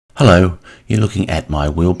Hello, you're looking at my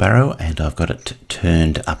wheelbarrow and I've got it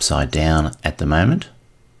turned upside down at the moment.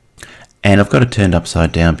 And I've got it turned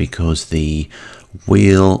upside down because the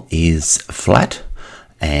wheel is flat,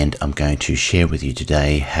 and I'm going to share with you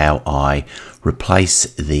today how I replace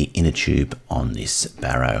the inner tube on this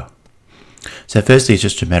Barrow. So firstly, it's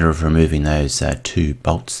just a matter of removing those two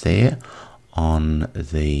bolts there on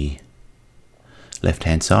the left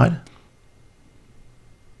hand side.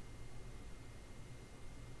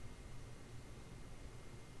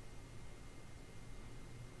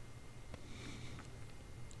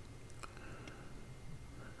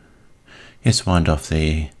 Yes, wind off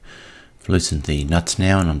I've loosened the nuts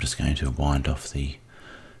now, and I'm just going to wind off the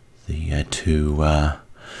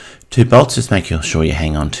two bolts. Just make sure you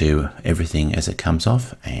hang on to everything as it comes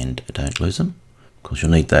off and don't lose them. Of course, you'll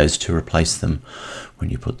need those to replace them when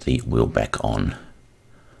you put the wheel back on.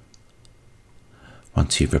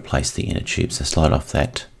 Once you've replaced the inner tube, so slide off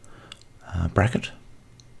that bracket.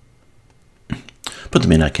 Put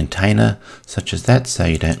them in a container such as that so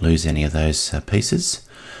you don't lose any of those pieces.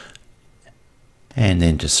 And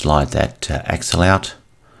then just slide that axle out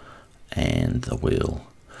and the wheel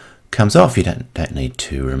comes off. You don't need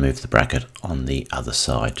to remove the bracket on the other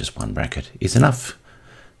side, just one bracket is enough.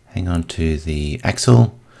 Hang on to the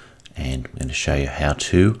axle, and I'm going to show you how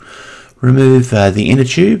to remove the inner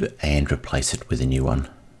tube and replace it with a new one.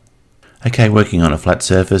 Okay, working on a flat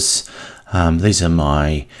surface. These are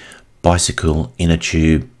my bicycle inner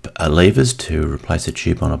tube levers to replace a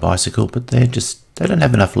tube on a bicycle, but they don't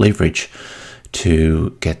have enough leverage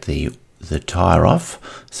to get the tyre off.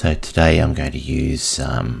 So today I'm going to use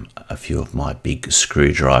a few of my big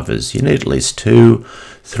screwdrivers. You need at least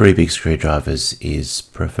 2-3 big screwdrivers is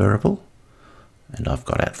preferable, and I've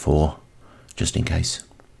got out 4 just in case.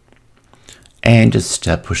 And just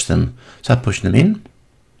start pushing them in,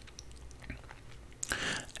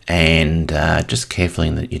 and just carefully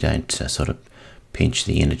that you don't sort of pinch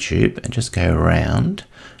the inner tube, and just go around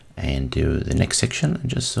and do the next section and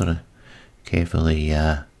just sort of carefully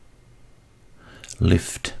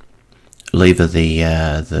lever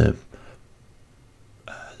the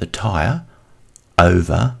tyre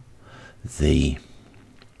over the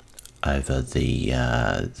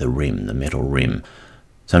rim, the metal rim.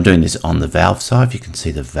 So I'm doing this on the valve side. You can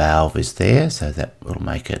see the valve is there, so that will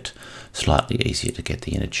make it slightly easier to get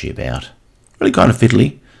the inner tube out. Really kind of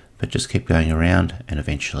fiddly, but just keep going around and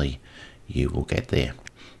eventually you will get there.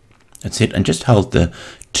 That's it, and just hold the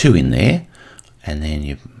 2 in there, and then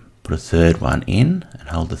you put a third one in and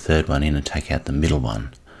hold the third one in and take out the middle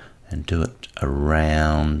one and do it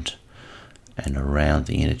around and around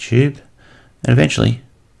the inner tube, and eventually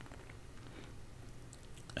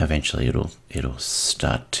it'll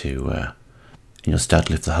start to and you'll start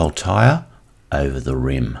to lift the whole tyre over the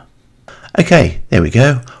rim. Okay, there we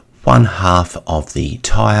go. 1/2 of the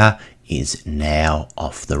tyre is now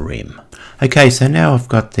off the rim. Okay, so now I've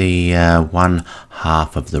got the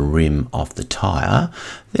 1/2 of the rim off the tyre.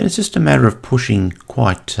 Then it's just a matter of pushing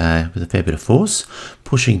quite with a fair bit of force,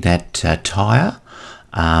 pushing that tyre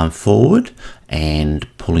forward and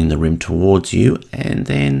pulling the rim towards you, and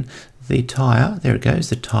then the tyre, there it goes,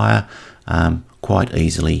 the tyre quite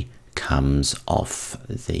easily comes off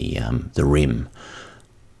the rim.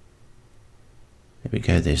 There we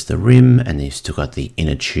go, there's the rim, and then you've still got the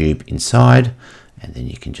inner tube inside, and then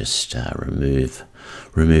you can just remove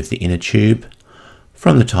the inner tube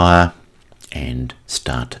from the tyre and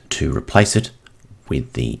start to replace it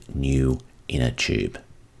with the new inner tube.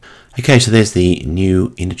 Okay, so there's the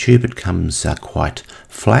new inner tube. It comes quite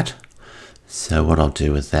flat. So what I'll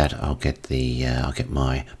do with that, I'll get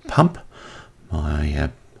my pump,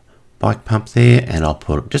 my bike pump there, and I'll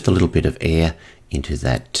put just a little bit of air into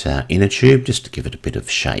that inner tube just to give it a bit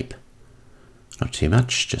of shape. Not too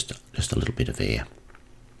much, just a little bit of air.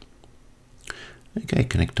 Okay,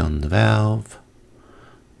 connect on the valve,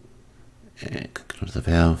 and connect onto the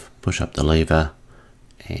valve, push up the lever,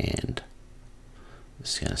 and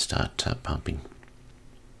it's going to start pumping.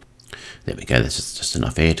 There we go, that's just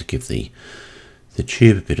enough air to give the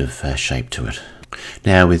tube a bit of shape to it.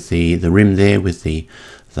 Now with the rim there, with the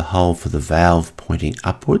hole for the valve pointing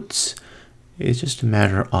upwards, it's just a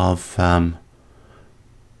matter of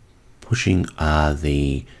pushing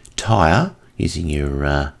the tyre using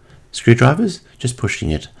your screwdrivers, just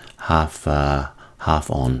pushing it half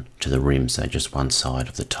on to the rim, so just one side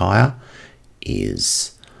of the tyre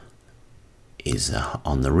is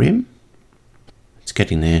on the rim. It's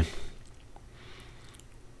getting there.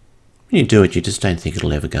 When you do it, you just don't think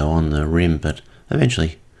it'll ever go on the rim, but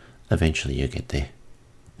eventually you get there.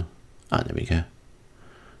 Ah, there we go.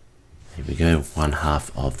 There we go,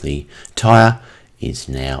 1/2 of the tyre is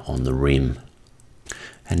now on the rim.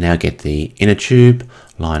 And now get the inner tube,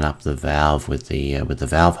 line up the valve with the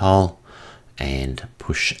valve hole, and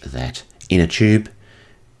push that inner tube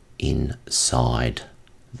inside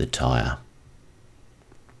the tyre.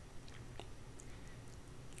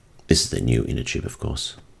 This is the new inner tube, of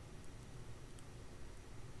course.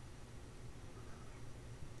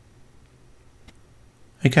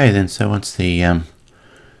 Okay then, so once the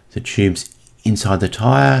tube's inside the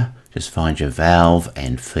tyre, just find your valve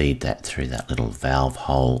and feed that through that little valve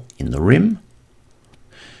hole in the rim.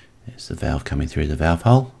 There's the valve coming through the valve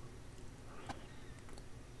hole.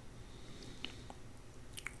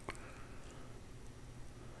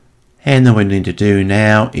 And then what we need to do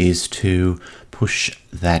now is to push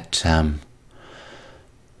that,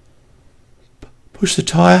 push the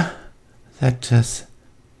tyre, that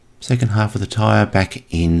second half of the tyre back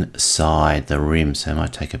inside the rim. So it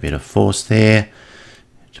might take a bit of force there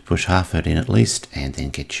to push half of it in at least, and then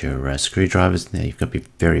get your screwdrivers. Now you've got to be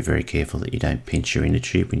very, very careful that you don't pinch your inner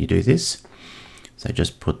tube when you do this. So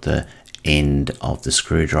just put the end of the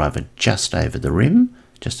screwdriver just over the rim,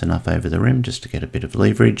 just enough over the rim just to get a bit of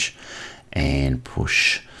leverage, and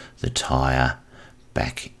push the tyre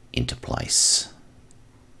back into place.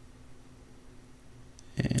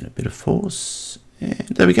 And a bit of force. And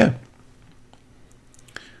there we go.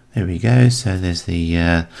 There we go. So there's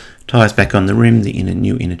the tyres back on the rim, the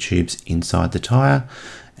new inner tubes inside the tyre.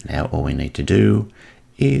 Now all we need to do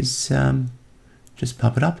is just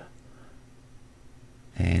pump it up.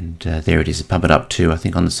 And there it is. Pump it up to, I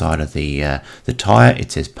think on the side of the tyre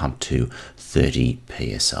it says pump to 30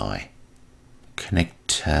 psi.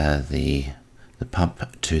 Connect the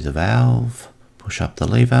pump to the valve. Push up the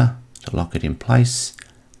lever to lock it in place,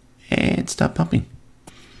 and start pumping.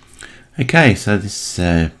 Okay, so this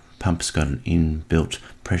pump's got an inbuilt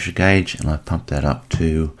pressure gauge, and I've pumped that up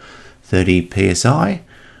to 30 psi,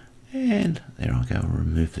 and there I go. I'll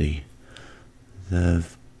remove the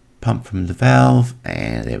pump from the valve,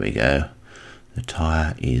 and there we go. The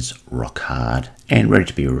tyre is rock hard and ready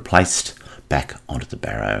to be replaced back onto the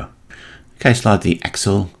Barrow. Okay, slide the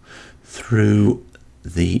axle through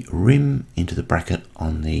the rim into the bracket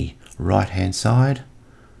on the right hand side.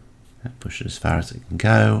 Push it as far as it can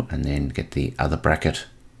go, and then get the other bracket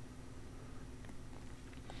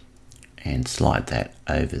and slide that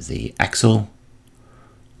over the axle,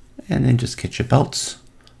 and then just get your bolts,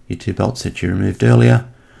 your two bolts that you removed earlier,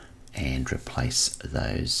 and replace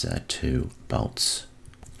those two bolts.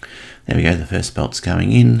 There we go, the first bolt's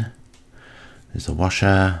going in. There's a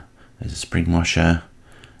washer, there's a spring washer,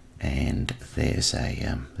 and there's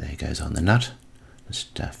a there goes on the nut.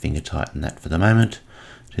 Just finger tighten that for the moment.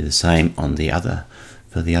 Do the same on the other,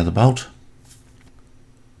 for the other bolt.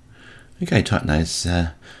 Okay, tighten those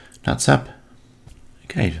nuts up.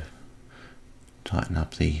 Okay, tighten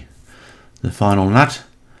up the final nut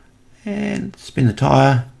and spin the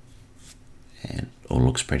tyre, and all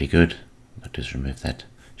looks pretty good. I'll just remove that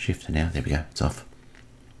shifter now. There we go, it's off.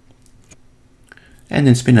 And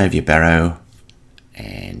then spin over your Barrow,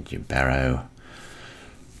 and your Barrow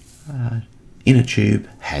inner tube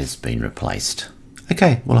has been replaced.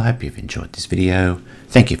 Okay, well I hope you've enjoyed this video.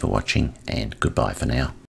 Thank you for watching, and goodbye for now.